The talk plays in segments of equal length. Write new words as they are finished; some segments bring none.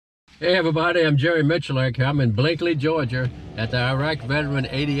Hey everybody, I'm Jerry Miculek. I'm in Blankley, Georgia at the Iraq Veteran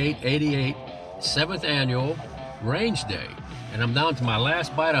 8888 7th Annual Range Day. And I'm down to my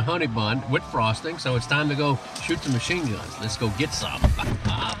last bite of honey bun with frosting, so it's time to go shoot some machine guns. Let's go get some.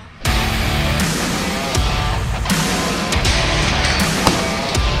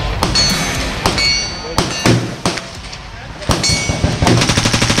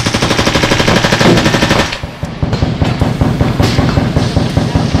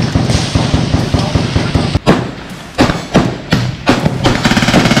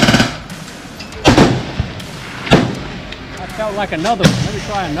 Felt like another one. Let me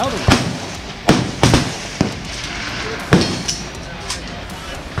try another one.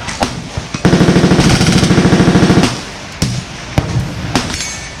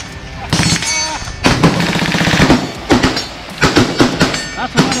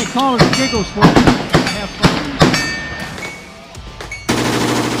 That's why they call it giggles for have fun.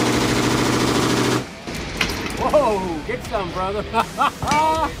 Whoa, get some, brother.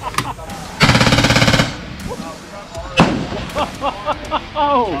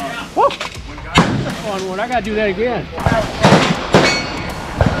 Oh, woo. That's a fun one. I gotta do that again.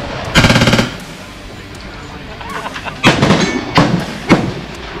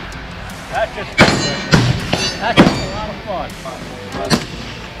 That's just a lot of fun.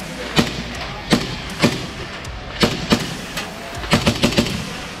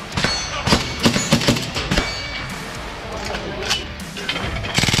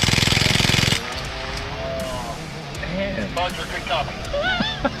 Bugs are good copy.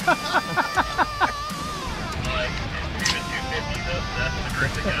 Like, even 250, that's the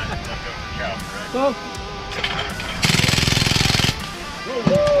grip they got. Don't go for chow, right? Go.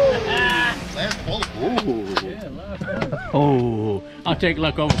 Last bullet. Ooh. Yeah, last bullet. Oh, I'll take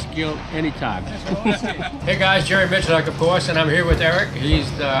luck over skill anytime. Hey guys, Jerry Miculek, of course, and I'm here with Eric. He's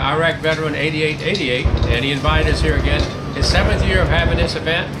the Iraq Veteran 8888, and he invited us here again. His 7th year of having this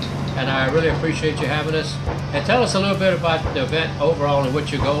event. And I really appreciate you having us. And tell us a little bit about the event overall and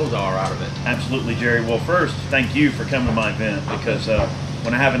what your goals are out of it. Absolutely, Jerry. Well, first, thank you for coming to my event, because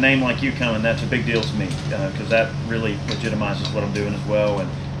when I have a name like you coming, that's a big deal to me, because that really legitimizes what I'm doing as well.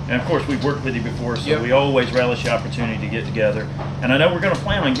 And of course, we've worked with you before, so we always relish the opportunity to get together. And I know we're going to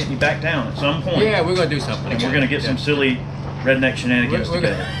plan on getting you back down at some point. Yeah, we're going to do something. And we're going to get some silly redneck shenanigans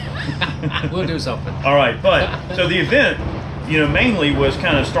together. We'll do something. All right, but so the event, mainly was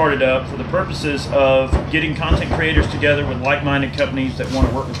kind of started up for the purposes of getting content creators together with like-minded companies that want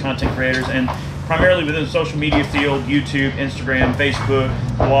to work with content creators, and primarily within the social media field: YouTube, Instagram, Facebook,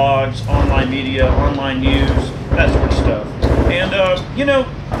 blogs, online media, online news, that sort of stuff. And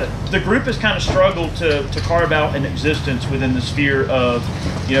the group has kind of struggled to carve out an existence within the sphere of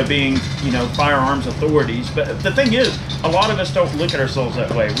being firearms authorities. But the thing is, a lot of us don't look at ourselves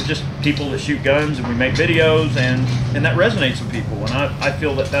that way. We're just people that shoot guns and we make videos, and that resonates with people. And I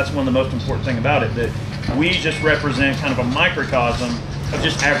feel that that's one of the most important thing about it, that we just represent kind of a microcosm of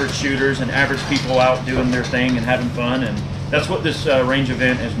just average shooters and average people out doing their thing and having fun. And that's what this range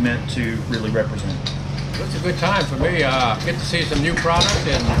event is meant to really represent. It's a good time for me. Get to see some new product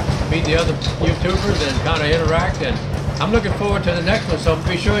and meet the other YouTubers and kind of interact. And I'm looking forward to the next one. So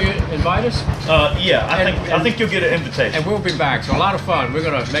be sure you invite us. Yeah, I think you'll get an invitation. And we'll be back. So a lot of fun. We're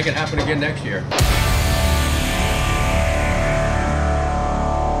gonna make it happen again next year.